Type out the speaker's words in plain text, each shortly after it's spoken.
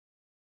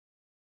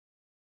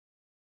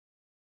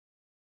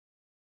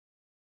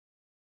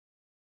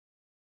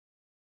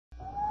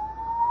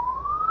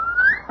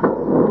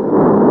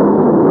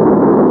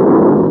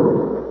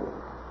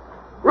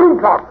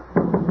clock.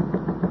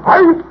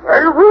 I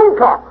say room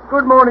clock.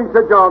 Good morning,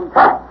 Sir John.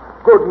 Ha!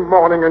 Good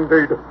morning,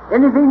 indeed.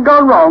 Anything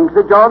gone wrong,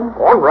 Sir John?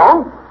 Gone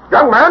wrong?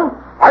 Young man,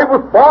 I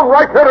was born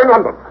right here in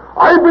London.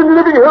 I've been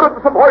living here at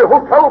the Savoy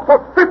Hotel for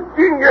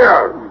 15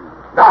 years.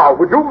 Now,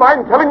 would you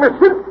mind telling me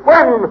since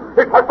when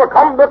it has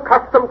become the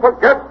custom for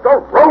guests to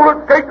roller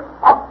skate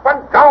up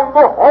and down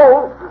the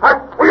hall at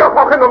 3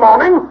 o'clock in the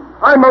morning?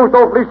 I'm most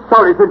awfully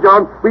sorry, Sir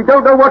John. We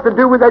don't know what to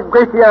do with that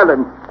Gracie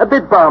Allen. A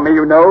bit balmy,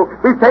 you know.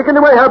 We've taken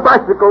away her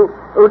bicycle.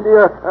 Oh,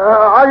 dear.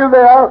 Are you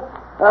there?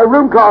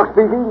 Room clerk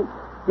speaking.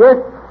 Yes?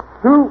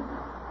 Who?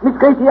 Miss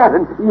Gracie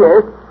Allen?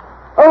 Yes.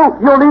 Oh,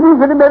 you're leaving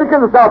for America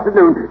this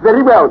afternoon.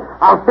 Very well.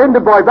 I'll send a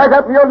boy right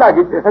up for your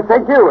luggage.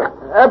 Thank you.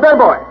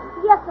 Bellboy.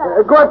 Yes,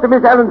 sir. Go up to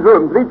Miss Allen's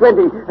room,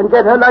 320, and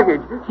get her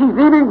luggage. She's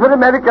leaving for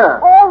America.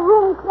 Oh,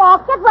 room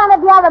clerk, get one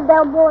of the other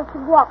bellboys to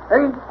go up.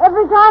 Hey?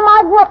 Every time I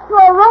go up to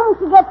her room,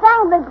 she gets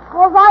angry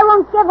because I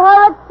won't give her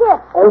a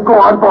tip. Oh, go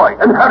on, boy,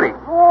 and hurry.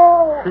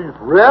 Oh. She's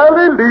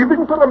really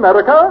leaving for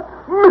America?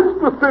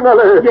 Mr.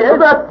 Sinelli. Yes?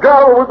 That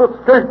girl with the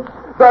skates.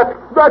 That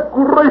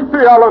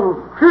Gracie Allen.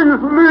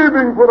 She's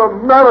leaving for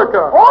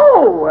America.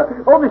 Oh,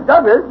 Miss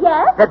Douglas.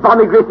 Yes? That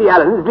bonny Gracie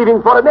Allen is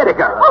leaving for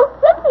America. Oh,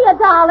 Cynthia,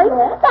 darling.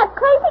 That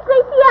crazy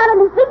Gracie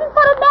Allen is leaving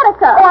for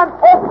America. Oh, I'm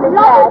awfully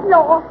glad.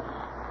 Lord.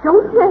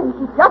 Don't say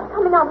she's just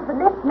coming out of the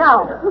nest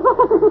now.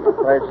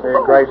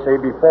 Gracie,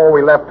 before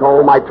we left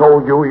home, I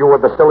told you were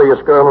the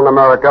silliest girl in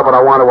America, but I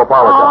want to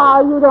apologize.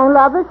 Oh, you don't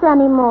love us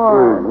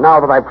anymore.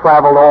 Now that I've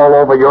traveled all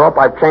over Europe,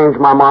 I've changed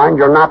my mind.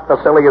 You're not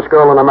the silliest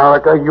girl in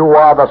America. You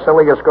are the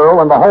silliest girl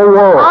in the whole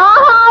world.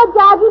 Oh,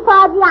 Georgie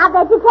Podgy, I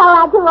bet you tell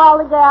that to all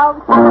the girls.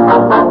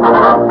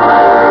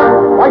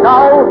 White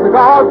Owl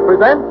Cigars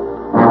presents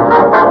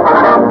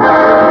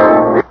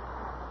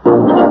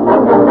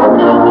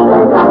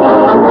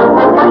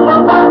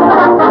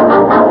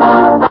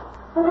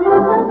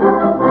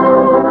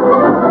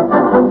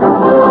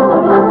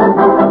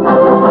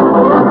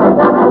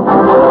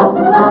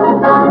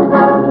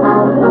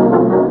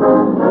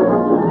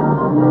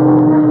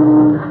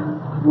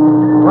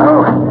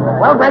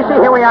Well, Gracie,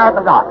 here we are at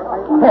the dock.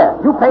 Here,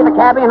 you pay the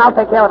cabbie and I'll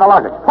take care of the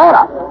luggage.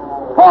 Porter!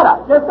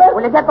 Yes, sir.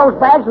 Will you get those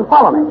bags and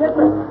follow me? Yes,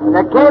 sir.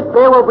 The cab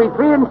fare will be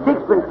 3 and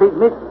 6pence, please,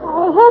 miss.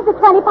 Here's a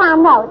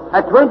 20-pound note.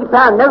 A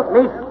 20-pound note,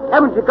 miss.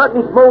 Haven't you got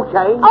any small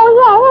change? Oh,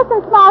 yeah, here's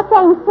some small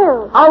change,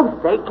 too. Oh,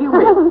 thank you,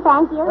 miss.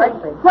 Thank you.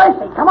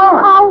 Gracie, come on.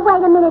 Oh, wait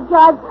a minute,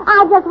 George.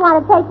 I just want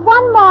to take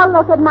one more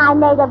look at my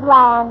native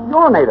land.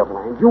 Your native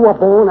land. You were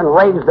born and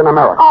raised in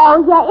America.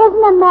 Oh, yeah,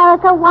 isn't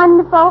America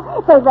wonderful?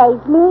 They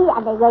raise meat,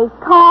 and they raise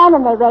corn,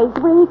 and they raise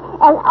wheat,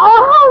 and oh,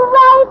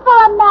 hooray for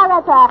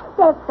America!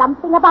 There's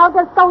something about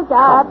the soldier.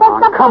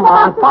 Come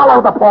on,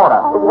 follow the porter.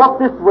 Walk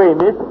this way,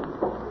 miss.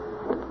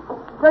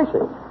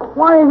 Gracie,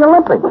 why are you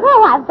limping?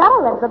 Well, I've got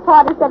a limp. The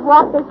porter said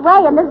walk this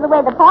way, and this is the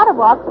way the porter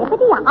walks.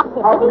 Hippity-hop,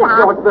 hippity-hop.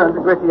 George Burns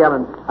and Gracie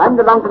Allen. I'm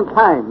the London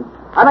Times.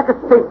 I like a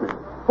statement.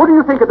 What do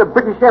you think of the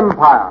British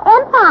Empire?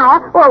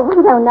 Empire? Well,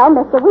 we don't know,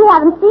 mister. We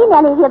haven't seen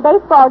any of your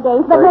baseball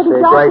games, but maybe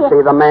George...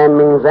 Gracie, the man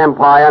means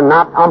empire,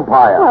 not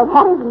umpire. Well,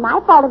 that isn't my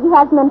fault if he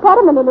has an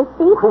impediment in his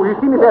speech. Oh, you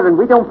see, Miss Allen,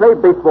 we don't play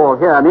baseball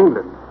here in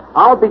England.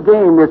 Our big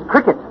game is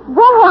cricket.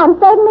 Well, I'm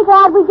certainly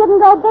glad we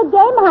didn't go big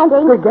game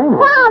hunting. Big game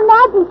hunting? Well,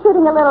 imagine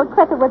shooting a little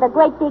cricket with a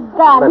great big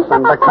gun.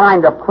 Listen, the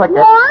kind of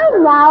cricket... Yeah,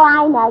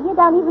 I know. You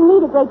don't even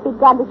need a great big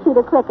gun to shoot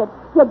a cricket.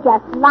 You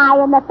just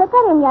lie in the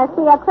thicket and you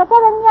see a cricket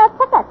and you're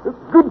cricket.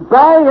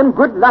 Goodbye and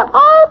good luck.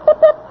 Oh,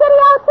 tip-tip,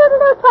 chitty-o,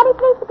 toodaloo,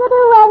 23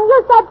 skidoo, and you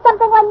said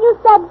something when you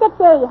said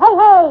Dixie. Hey,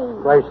 hey.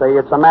 Gracie,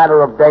 it's a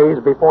matter of days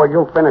before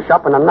you'll finish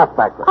up in a nut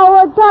factory. Oh,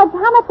 well, Judge,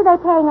 how much are they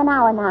paying an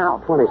hour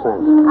now? 20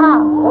 cents.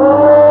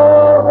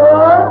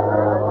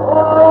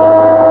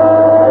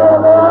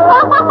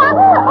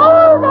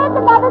 Oh, there's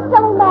another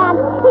silly man.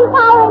 He's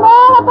hiring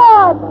all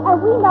aboard. And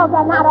we know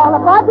they're not all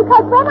aboard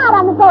because we're not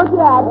on the boat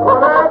yet.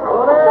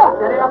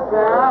 Steady up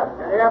there.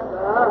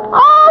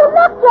 Oh,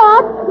 look,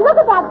 George. Look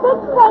at that big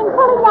train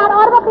pulling that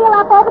automobile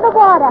up over the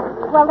water.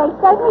 Well, they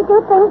certainly do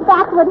things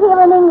backward here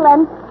in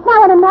England.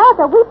 Now, in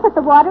America, we put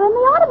the water in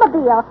the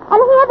automobile. And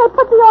here they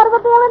put the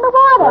automobile in the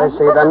water.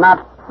 Gracie, they're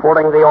not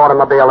putting the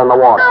automobile in the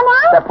water. Oh,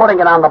 no? They're putting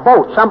it on the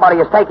boat.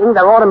 Somebody is taking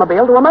their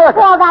automobile to America.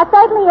 Well, that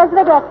certainly is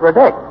ridiculous.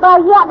 Ridiculous.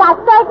 Well, yeah,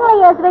 that certainly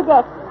is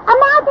ridiculous.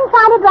 Imagine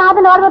trying to drive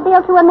an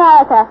automobile to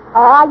America.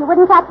 Oh, you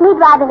wouldn't catch me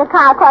driving a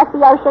car across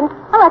the ocean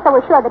unless I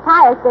was sure the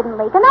tires didn't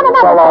leak. And then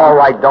another Well, all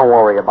right, don't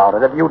worry about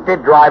it. If you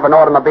did drive an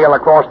automobile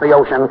across the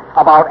ocean,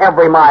 about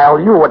every mile,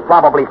 you would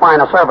probably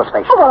find a service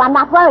station. Oh, well, I'm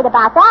not worried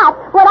about that.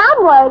 What I'm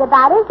worried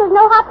about is there's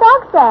no hot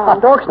dog stand. Hot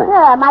dog stand?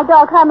 Yeah, my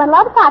dog Herman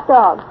loves hot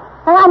dogs.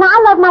 And I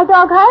love my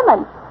dog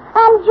Herman.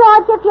 And,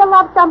 George, if you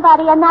love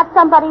somebody and that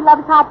somebody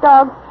loves hot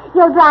dogs,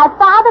 you'll drive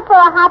farther for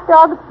a hot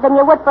dog than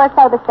you would for a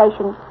service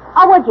station.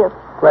 Or would you?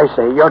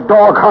 Gracie, your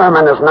dog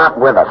Herman is not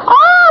with us.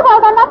 Oh,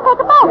 well, then let's take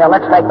a boat. Yeah,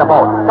 let's take the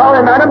boat.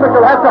 Sorry, madam, but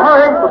you'll have to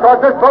hurry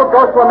because this boat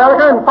goes to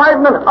America in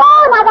 5 minutes.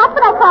 Oh, now that's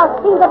what I call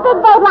seeing a big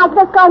boat like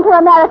this going to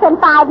America in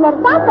 5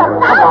 minutes. That's a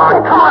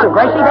Come on,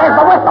 Gracie, there's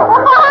the whistle.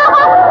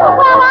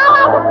 Well, all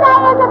I can say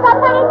is it's a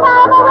pretty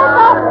terrible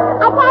whistle.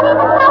 I can't even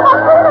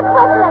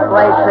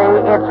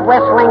Gracie. It's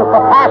whistling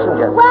for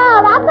passengers. Well,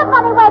 that's a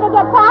funny way to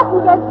get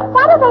passengers.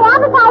 Why don't they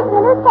advertise in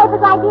the newspapers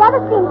like the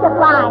other steamship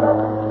lines?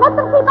 Let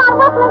them keep on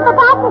whistling for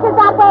passengers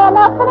that way, and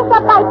they'll finish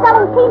up by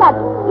selling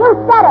peanuts. You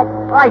said it.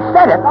 I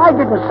said it. I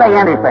didn't say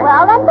anything.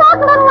 Well, then talk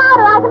a little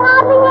louder. I can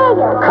hardly hear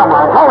you. Come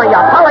on, hurry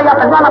up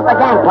and run up the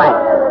gangplank.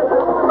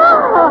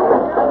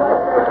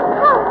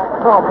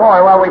 Oh, boy,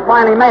 well, we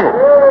finally made it.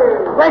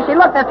 Gracie,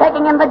 look, they're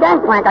taking in the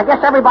gangplank. I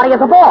guess everybody is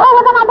aboard. Oh,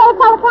 well, then I better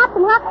tell the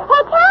captain, huh?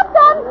 Hey,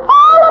 Captain!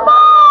 All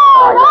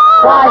aboard!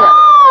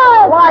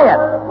 All Quiet.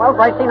 Well,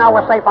 Gracie, now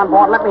we're safe on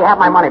board. Let me have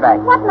my money back.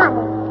 What money?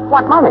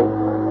 What money?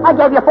 I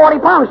gave you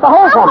 40 pounds to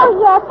hold for Oh, me.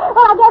 yes.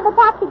 Well, I gave the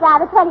taxi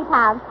driver 20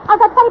 pounds. I've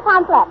got 20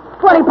 pounds left.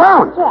 20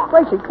 pounds? Yeah.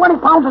 Gracie, 20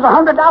 pounds is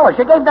 $100.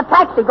 You gave the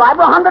taxi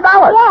driver $100.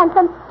 Yeah, and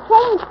some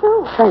change,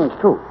 too. Change,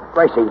 too.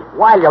 Gracie,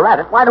 while you're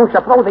at it, why don't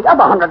you throw the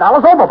other $100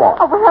 overboard?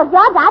 Oh, well,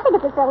 George, I think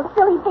it's a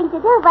silly thing to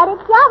do, but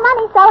it's your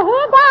money, so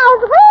here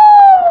goes.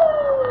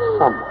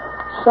 Whee!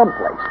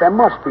 Someplace, there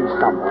must be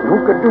someone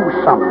who could do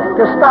something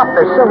to stop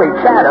the silly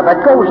chatter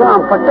that goes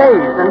on for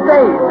days and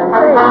days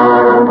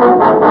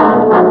and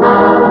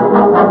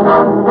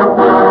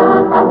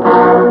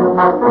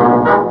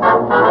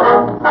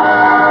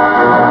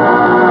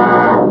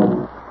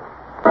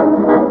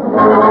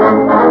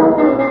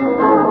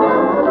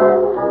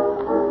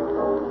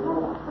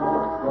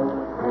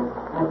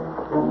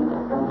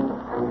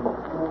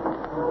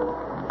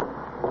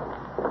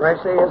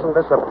Gracie, isn't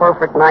this a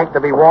perfect night to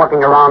be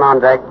walking around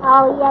on deck?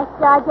 Oh, yes,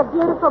 George, a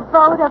beautiful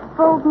boat, a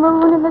full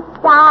moon, and the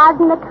stars,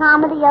 and the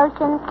calm of the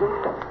ocean.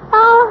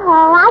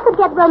 Oh, I could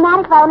get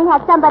romantic if I only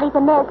had somebody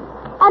to miss.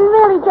 And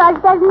really,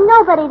 George, there's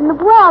nobody in the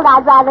world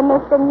I'd rather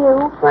miss than you.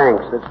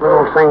 Thanks. It's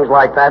little things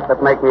like that that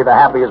make me the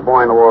happiest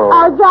boy in the world.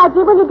 Oh, Georgie,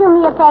 will you do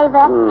me a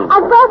favor?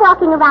 As we're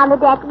walking around the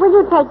deck, will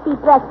you take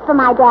deep breaths for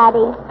my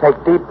daddy? Take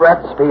deep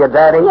breaths for your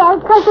daddy? Yes,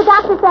 because the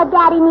doctor said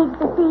Daddy needs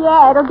the sea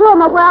air. It'll do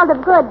him a world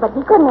of good, but he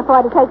couldn't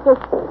afford to take this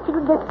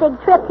big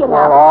trip, you know.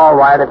 Well, all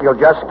right. If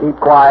you'll just keep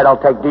quiet, I'll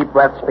take deep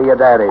breaths for your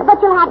daddy. But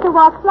you'll have to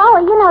walk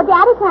slower. You know,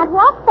 Daddy can't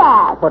walk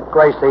fast. But,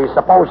 Gracie,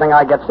 supposing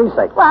I get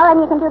seasick? Well,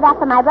 then you can do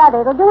that for my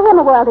brother. It'll do him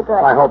a world of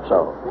good. I hope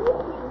so.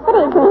 Good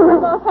evening.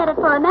 We're both headed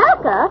for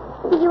America.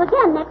 See you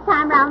again next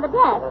time round the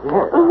deck.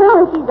 Yes.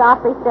 She's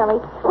awfully silly.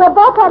 We're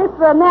both headed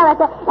for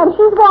America, and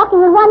she's walking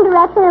in one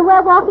direction, and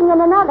we're walking in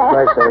another.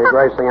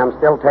 Gracie, I'm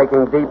still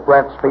taking deep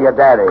breaths for your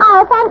daddy.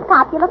 Oh, thanks,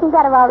 Pop. You're looking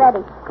better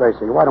already.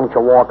 Gracie, why don't you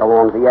walk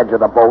along the edge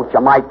of the boat?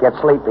 You might get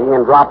sleepy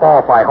and drop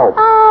off, I hope.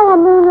 Oh, a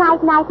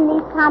moonlight night and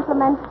these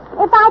compliments.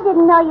 If I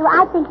didn't know you,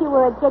 I'd think you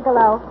were a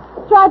gigolo.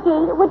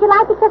 Georgie, would you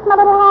like to kiss my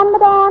little hand,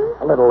 madame?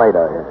 A little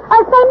later, yes.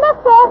 Oh, say,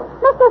 mister,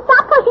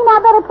 stop pushing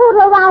that little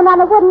poodle around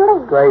on a wooden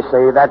leash.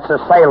 Gracie, that's a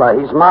sailor.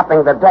 He's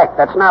mopping the deck.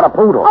 That's not a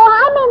poodle. Oh,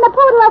 I mean the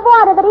poodle of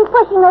water that he's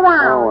pushing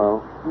around. Oh,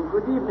 well.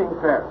 Good evening,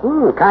 sir.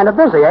 Kind of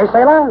busy, eh,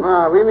 sailor?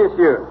 Oui,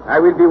 monsieur. I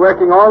will be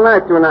working all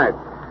night tonight.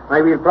 I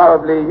will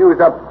probably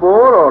use up 4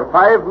 or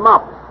 5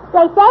 mops.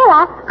 Say,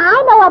 sailor,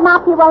 I know a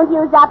mop you won't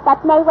use up.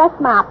 That's Mae West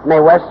mop.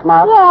 Mae West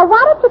mop? Yeah, why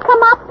don't you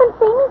come up and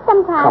see me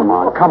sometime?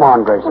 Come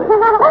on, Gracie.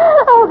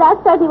 Oh, that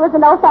says he was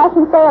an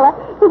old-fashioned sailor.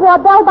 He wore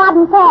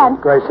bell-bottom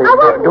pants. Gracie,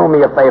 do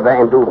me a favor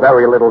and do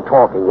very little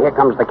talking. Here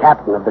comes the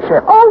captain of the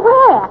ship. Oh,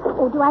 where?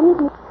 Oh, do I need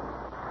to...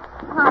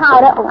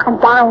 Oh, I'm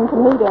dying to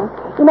meet him.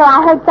 You know,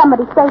 I heard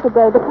somebody say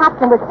today the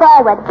captain was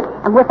forward.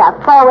 And with a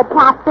forward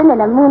captain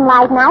and a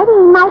moonlight night, he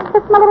might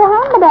kiss my little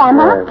hand, madame,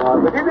 huh? Yes.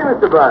 Good evening,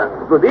 Mr. Burns.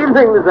 Good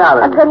evening, Miss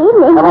Allen. Good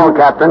evening. Hello,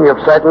 Captain. You've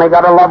certainly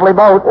got a lovely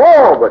boat.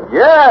 Oh, but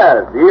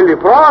yes, the Ile de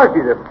France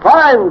is a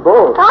fine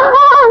boat.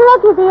 Oh,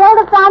 look, the Ile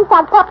de France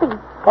have puppies.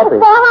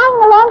 Puppies? They're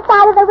hanging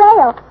alongside of the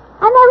rail.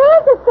 And their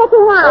ears are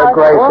sticking out.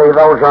 Gracie,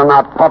 those are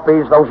not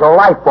puppies. Those are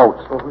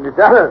lifeboats. Oh, Miss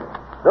Allen,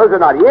 those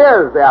are not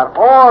ears. They are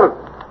oars.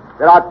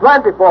 There are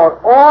 24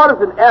 oars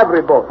in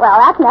every boat. Well,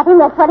 that's nothing.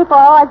 There's 24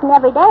 oars in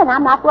every day, and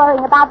I'm not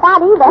worrying about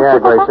that either.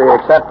 Yeah, Gracie,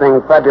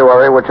 excepting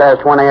February, which has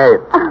 28.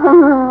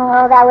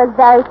 Oh, that was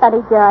very funny,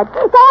 George.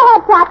 Go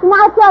ahead, Captain.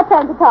 Now it's your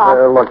turn to talk.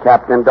 Look,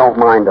 Captain, don't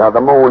mind her. The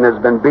moon has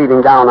been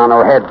beating down on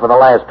her head for the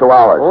last 2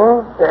 hours.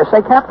 Oh?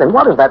 Say, Captain,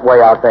 what is that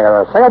way out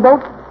there? A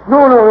sailboat?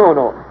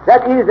 No.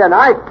 That is an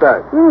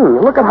iceberg.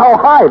 Look at how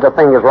high the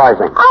thing is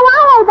rising. Oh, I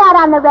heard that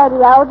on the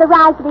radio, the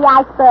rise of the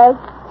iceberg.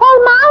 Hey,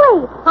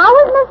 Molly, how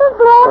is Mrs.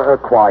 Blair?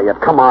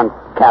 Quiet. Come on,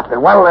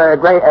 Captain. Well,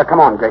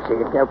 come on, Gracie.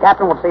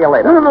 Captain, we'll see you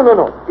later.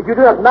 No. If you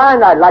do not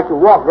mind, I'd like to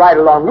walk right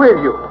along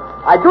with you.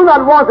 I do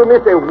not want to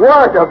miss a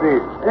word of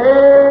this.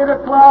 8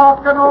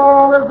 o'clock and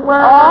all is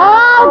well.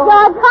 Oh,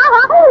 George,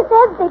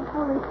 there's big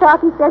foolish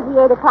talk. He says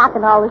the 8 o'clock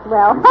and all is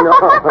well. No,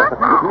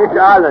 Miss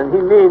Allen,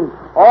 he means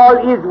all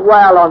is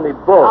well on the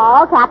boat.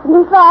 Oh, Captain,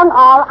 he's wrong.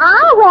 All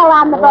are well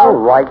on the All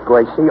boat. right,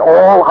 Gracie.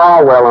 All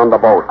are well on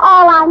the boat.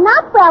 All are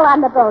not well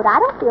on the boat.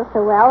 I don't feel so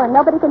well, and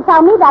nobody can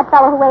tell me that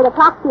fellow who ate a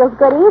clock feels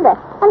good either.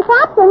 And,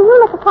 Captain, you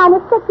look kind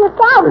of sick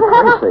yourself.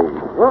 Gracie.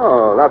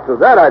 Well, after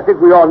that, I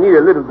think we all need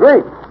a little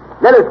drink.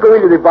 Let us go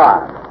into the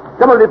bar.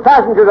 Some of the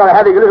passengers are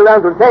having a little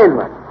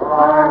entertainment.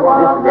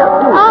 Oh,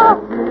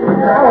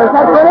 Is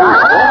that good?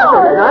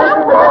 Oh,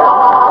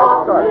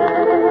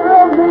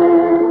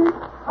 Nice.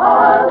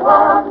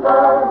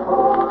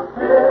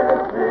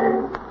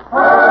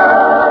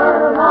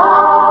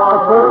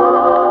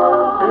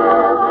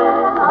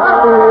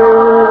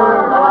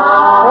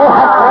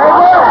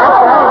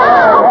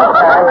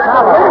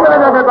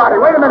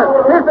 Wait a minute.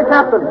 Here's the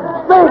captain.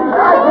 Speak!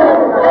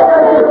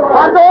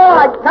 Although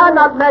I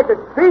cannot make a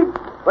speech,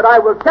 but I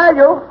will tell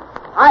you,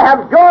 I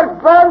have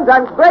George Burns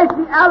and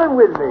Gracie Allen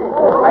with me.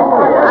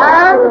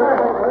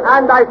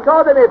 And I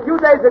saw them a few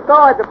days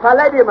ago at the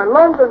Palladium in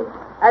London,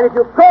 and if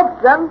you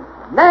coax them,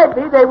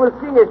 maybe they will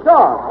sing a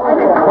song.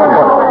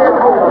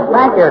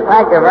 Thank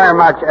you very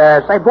much.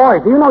 Say,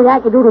 boys, do you know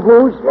Yankee Doodle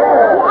Blues?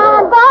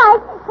 And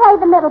boys, play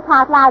the middle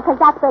part loud, because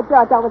that's where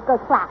George always goes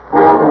flat.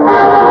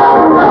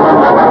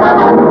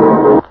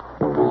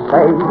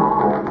 Say,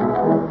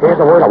 here's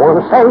the word I want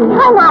to say.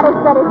 I'm not as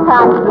good as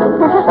Tom.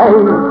 Say,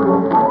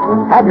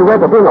 have you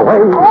ever been away?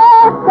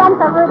 Oh, sent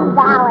to Rudy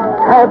Valley.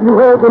 Have you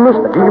ever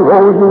missed the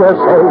Hero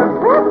USA?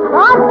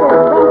 Gone to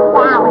Rudy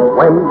Valley.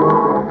 When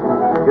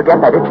you get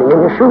that itching in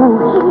your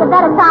shoes, You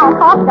better try a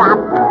cough drop.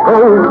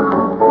 go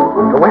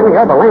to any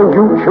other land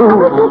you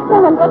choose Keep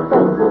singing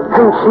Dixie.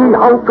 and see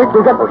how quick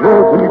you get those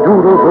Yankee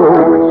Doodle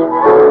Blues.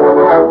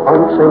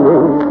 I'm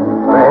singing,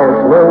 there's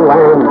no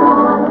land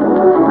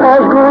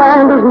as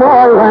grand as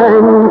my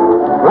land,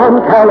 from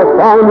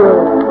California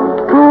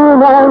to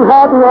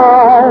Manhattan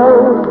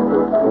Isle,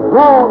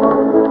 north,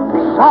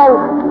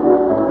 south,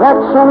 that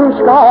sunny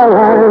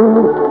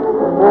skyline.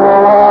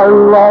 Oh, I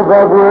love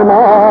every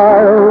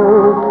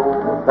mile.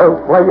 They're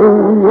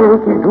playing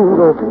Yankee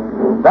Doodle,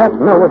 that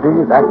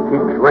melody that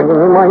keeps ringing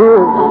in my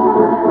ears.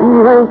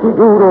 Yankee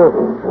Doodle,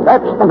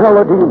 that's the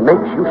melody,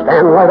 makes you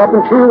stand right up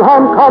and cheer.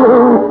 I'm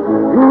coming,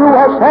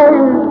 USA.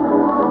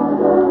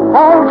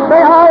 I'll say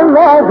I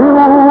love you,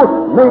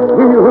 make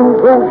me lose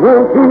those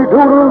Yankee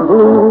Doodle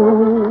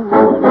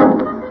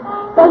Blues.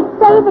 They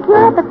say that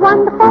Europe is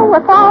wonderful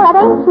with all that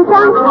ancient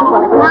junk.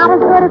 Well, it's not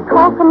as good as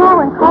Kokomo,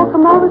 and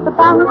Kokomo is the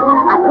bunk.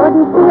 I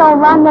couldn't see old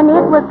London,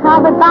 it was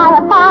covered by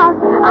a fog.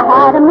 I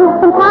had to move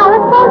from Paris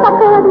because I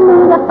couldn't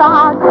meet a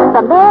fog.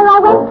 From there I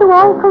went to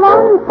Old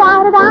Cologne and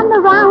started on the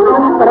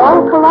round. But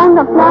Old Cologne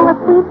don't smell as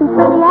sweet and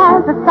pretty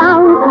as it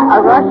sounds. A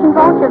Russian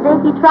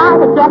Bolsheviki tried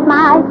to get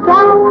my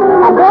sound.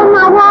 And then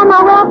I wore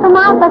my welcome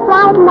out by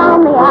sliding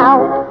on me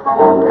out.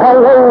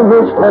 Hello,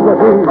 Miss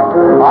Liberty,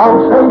 I'll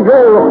say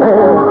you're a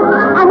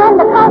fair. And then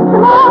the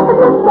customer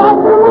officer said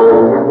to me,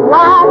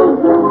 what do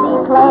you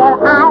declare?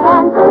 I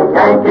answered,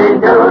 Yankee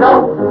Doodle,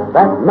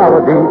 that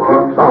melody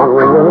keeps on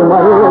ringing in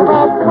my ears.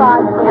 Red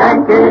Cross.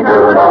 Yankee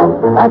Doodle,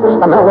 that's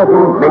the melody,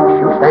 makes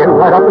you stand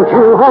right up and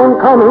cheer.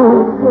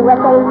 Homecoming.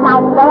 USA's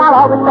night and day, I'll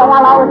always say,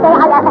 I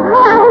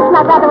wish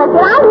my brother was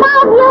here. I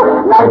love you.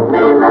 Make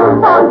me lose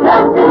those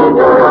Yankee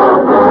Doodle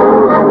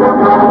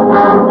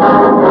Blues.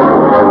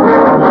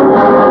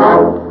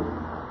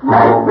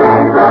 Make me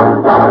lose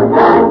those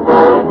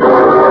Yankee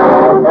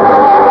Doodle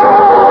Blues.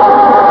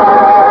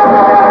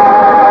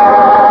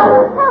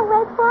 Oh,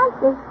 Red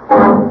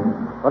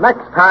Cross. The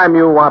next time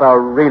you want a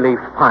really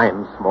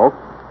fine smoke,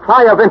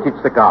 try a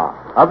vintage cigar.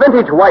 A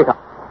vintage White House.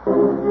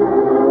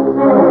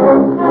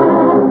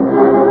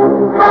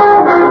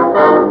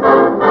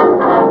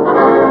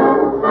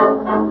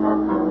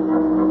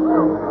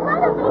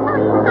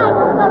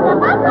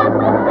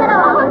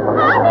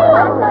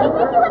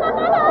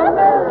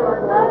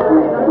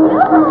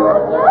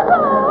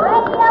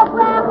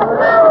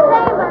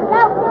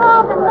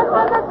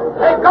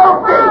 Hey,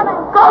 Ghosty!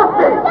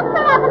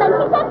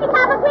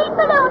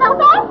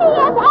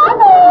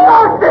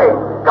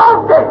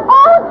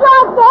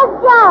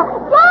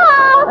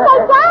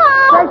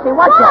 Gracie,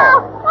 what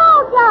Joe?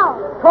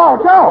 Joe. Call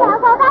Joe. Yeah,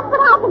 well, that's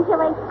what happened to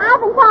him. I've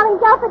been calling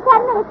Joe for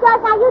 10 minutes,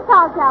 George. Now you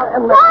call Joe.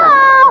 Listen.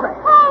 Joe!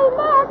 Hey,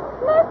 miss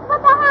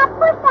with the hat.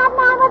 Push that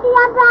man with the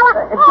umbrella.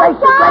 Gracie,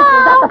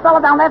 is that the fella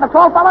down there, the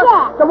tall fella?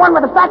 Yeah. The one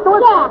with the sack to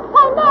it? Yeah.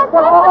 Hey, miss.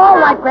 Well, all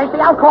right,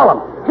 Gracie, I'll call him.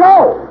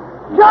 Joe!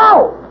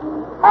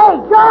 Hey,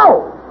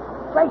 Joe!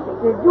 Gracie,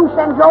 did you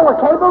send Joe a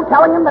cable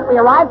telling him that we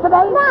arrived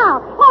today? No.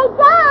 Hey,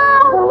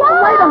 Joe! Well,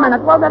 wait a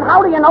minute. Well, then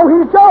how do you know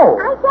he's Joe?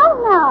 I don't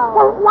know.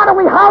 Well, what are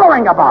we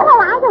hollering about? Well,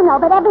 I don't know,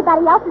 but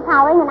everybody else is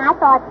howling, and I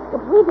thought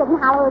if we didn't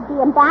holler, it would be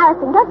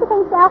embarrassing. Don't you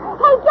think so?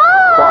 Hey,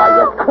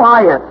 Joe!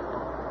 Quiet.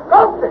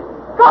 Ghosty!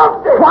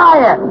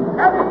 Quiet.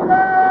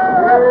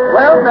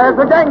 Well, there's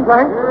the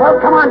gangplank. Well,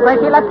 come on,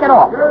 Gracie, let's get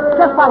off.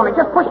 Just follow me.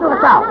 Just push through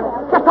the south.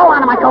 Just hold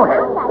on to my coat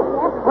here.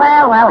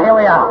 Well, here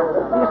we are.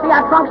 Do you see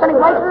our trunks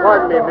anyplace?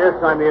 Pardon me, miss.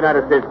 I'm the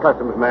United States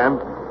Customs, ma'am.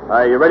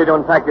 Are you ready to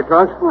unpack your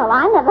trunks? Well,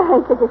 I never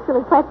heard such a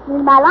silly question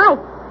in my life.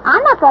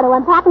 I'm not going to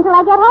unpack until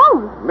I get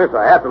home. Miss,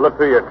 I have to look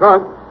through your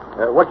trunk.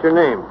 What's your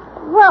name?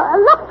 Well,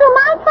 look through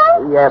my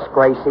trunk? Yes,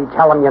 Gracie.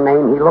 Tell him your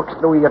name. He looks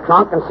through your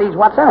trunk and sees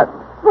what's in it.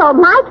 Well,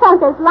 my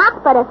trunk is locked,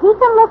 but if he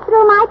can look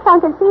through my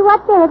trunk and see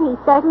what's in it, he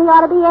certainly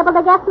ought to be able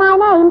to guess my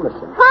name.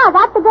 Listen.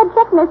 That's a good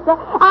trick, mister.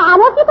 And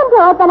if you can do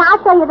it, then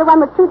I'll show you the one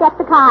with 2 decks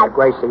of cards.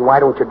 Gracie,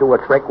 why don't you do a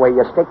trick where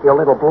you stick your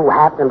little blue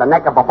hat in the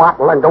neck of a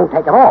bottle and don't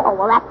take it off? Oh,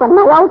 well, that's one of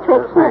my old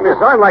tricks. Miss,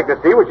 I'd like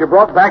to see what you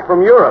brought back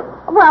from Europe.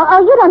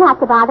 Well, you don't have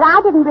to bother.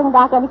 I didn't bring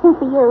back anything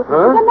for you.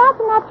 Huh? Can you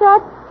imagine that,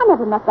 George? I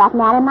never met that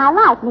man in my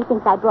life, and he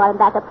thinks I brought him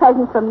back a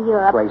present from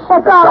Europe. Gracie,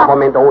 That's the all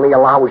government only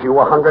allows you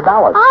 $100.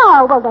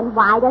 Oh, well, then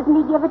why doesn't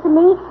he give it to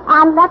me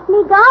and let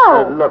me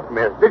go? Look,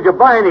 miss, did you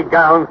buy any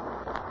gowns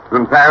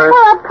from Paris?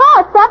 Well, of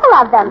course, several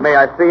of them. May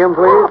I see them,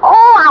 please?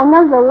 Oh, I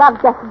know you'll love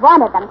just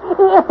one of them.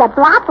 It's a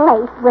black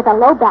lace with a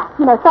low back,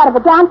 sort of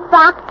a dance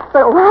frock.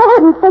 But I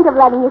wouldn't think of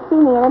letting you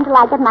see me until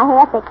I get my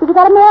hair fixed. Have you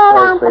got a mirror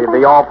around? Gracie,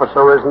 the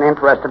officer isn't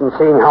interested in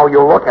seeing how you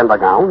look in the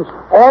gowns.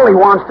 All he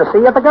wants to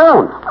see are the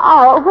gowns.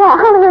 Oh,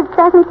 well, it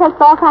certainly takes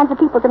all kinds of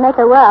people to make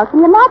a world. Can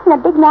you imagine a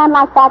big man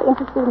like that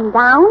interested in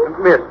gowns?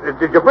 Miss,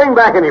 did you bring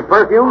back any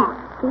perfume?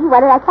 See,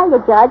 what did I tell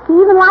you, George? He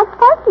even likes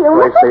perfume.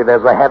 Gracie,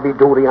 there's a heavy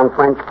duty on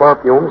French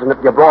perfumes, and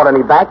if you brought any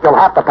back, you'll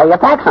have to pay a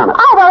tax on it.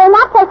 Oh, well, in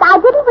that case, I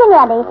didn't bring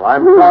any. Well,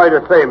 I'm sorry to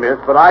say, miss,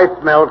 but I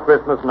smelled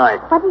Christmas night.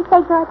 What did he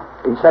say, George?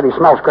 He said he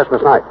smells Christmas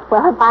night.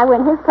 Well, if I were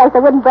in his place, I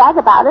wouldn't brag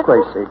about it.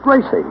 Gracie.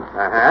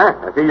 Uh-huh.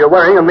 I see you're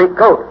wearing a mink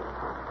coat.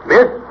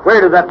 Miss,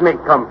 where did that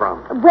mink come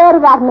from? Where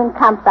did that mink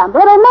come from?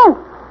 Little mink.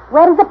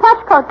 Where does the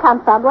plush coat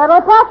come from?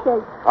 Little plushes.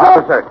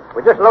 Officer,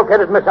 we just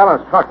located Miss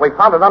Ellen's trunk. We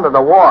found it under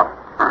the war.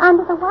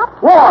 Under the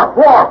what? War!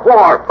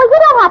 Well, you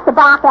don't have to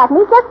bark at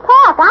me. Just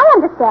talk. I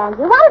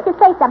understand you. Why don't you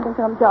say something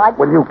to him, George?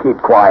 Will you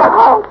keep quiet?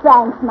 Oh,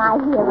 thanks, my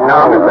hero.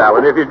 Now, Miss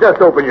Allen, if you just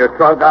open your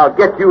trunk, I'll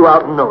get you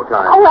out in no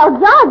time. Oh, well,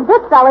 George,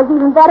 this fellow's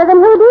even better than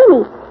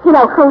Houdini.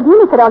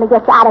 Houdini could only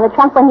get you out of the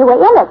trunk when you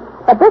were in it.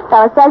 But this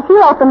fellow says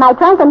he'll open my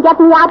trunk and get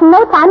me out in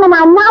no time, and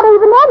I'm not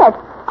even in it.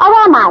 Or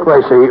am I?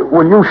 Gracie,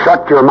 will you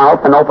shut your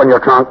mouth and open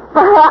your trunk?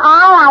 All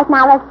right,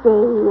 now let's see.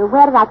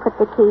 Where did I put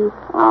the key?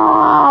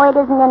 Oh, it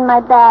isn't in my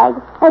bag.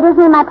 It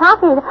isn't in my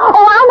pocket.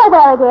 Oh, I know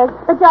where it is.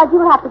 But, George,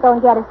 you'll have to go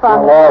and get it for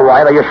me. All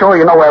right. Are you sure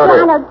you know where it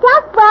is? I know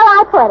just where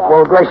I put it.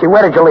 Well, Gracie,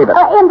 where did you leave it?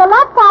 In the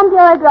left-hand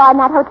bureau drawer in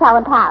that hotel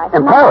in Paris.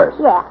 In Paris?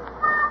 Yeah.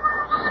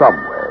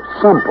 Somewhere,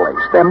 someplace,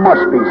 there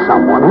must be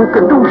someone who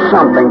could do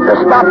something to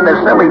stop the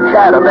silly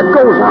chatter that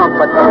goes on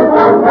for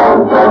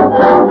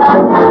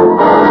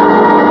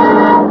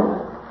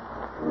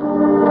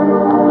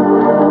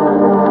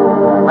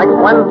Next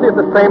Wednesday at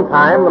the same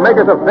time, the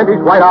makers of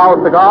Vintage White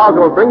Owl cigars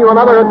will bring you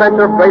another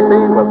adventure of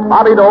Gracie with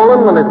Bobby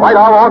Dolan and his White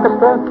Owl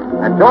Orchestra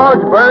and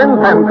George Burns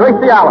and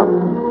Gracie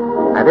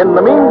Allen. And in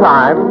the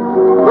meantime,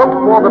 look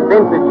for the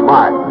vintage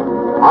mark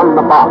on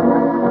the box.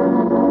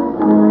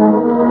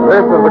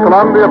 This is the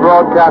Columbia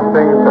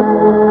Broadcasting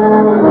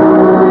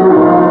System.